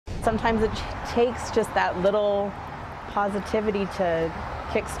Sometimes it takes just that little positivity to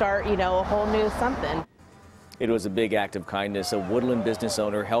kickstart, a whole new something. It was a big act of kindness, a Woodland business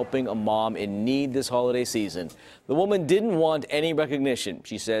owner helping a mom in need this holiday season. The woman didn't want any recognition.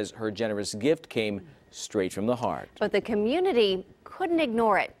 She says her generous gift came straight from the heart. But the community couldn't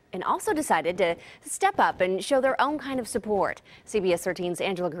ignore it and also decided to step up and show their own kind of support. CBS 13's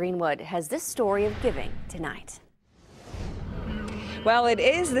Angela Greenwood has this story of giving tonight. Well, it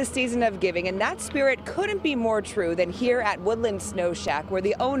is the season of giving, and that spirit couldn't be more true than here at Woodland Snow Shack, where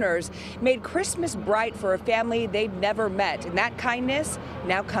the owners made Christmas bright for a family they'd never met. And that kindness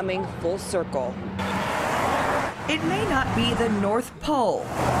now coming full circle. It may not be the North Pole,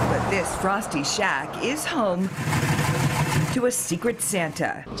 but this frosty shack is home to a secret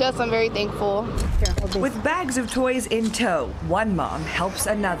Santa. I'm very thankful. With bags of toys in tow, one mom helps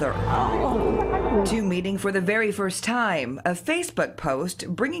another. Two meeting for the very first time, a Facebook post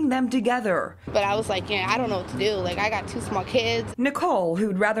bringing them together. But I was like, yeah, I don't know what to do. Like, I got two small kids. Nicole,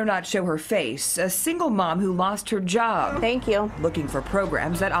 who'd rather not show her face, a single mom who lost her job. Thank you. Looking for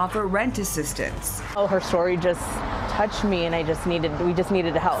programs that offer rent assistance. Oh, her story just touched me, and we just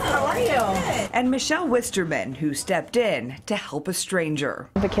needed to help. How are you? And Michelle Wisterman, who stepped in to help a stranger.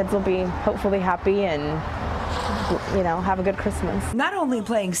 The kids will be hopefully happy and, have a good Christmas. Not only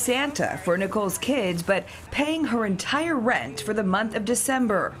playing Santa for Nicole's kids, but paying her entire rent for the month of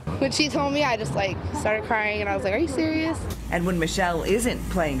December. When she told me, I just started crying, and I was like, are you serious? And when Michelle isn't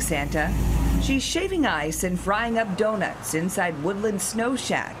playing Santa, she's shaving ice and frying up donuts inside Woodland Snow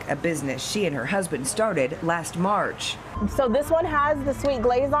Shack, a business she and her husband started last March. So this one has the sweet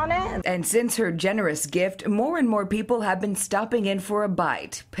glaze on it. And since her generous gift, more and more people have been stopping in for a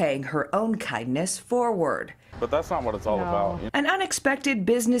bite, paying her own kindness forward. But that's not what it's all about. An unexpected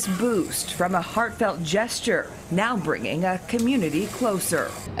business boost from a heartfelt gesture, now bringing a community closer.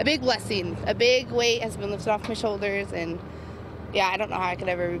 A big blessing. A big weight has been lifted off my shoulders, and yeah, I don't know how I could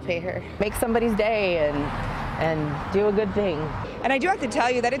ever repay her. Make somebody's day and do a good thing. And I do have to tell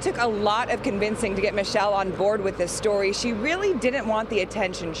you that it took a lot of convincing to get Michelle on board with this story. She really didn't want the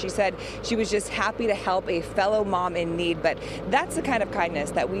attention. She said she was just happy to help a fellow mom in need, but that's the kind of kindness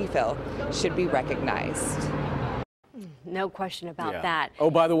that we feel should be recognized. No question about that. Oh,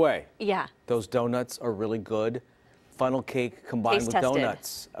 by the way. Yeah. Those donuts are really good. Funnel cake combined Taste with tested.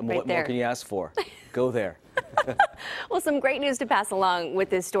 donuts. Right What there. more can you ask for? Go there. Well, some great news to pass along with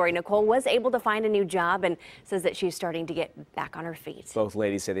this story. Nicole was able to find a new job and says that she's starting to get back on her feet. Both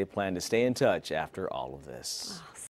ladies say they plan to stay in touch after all of this. Oh,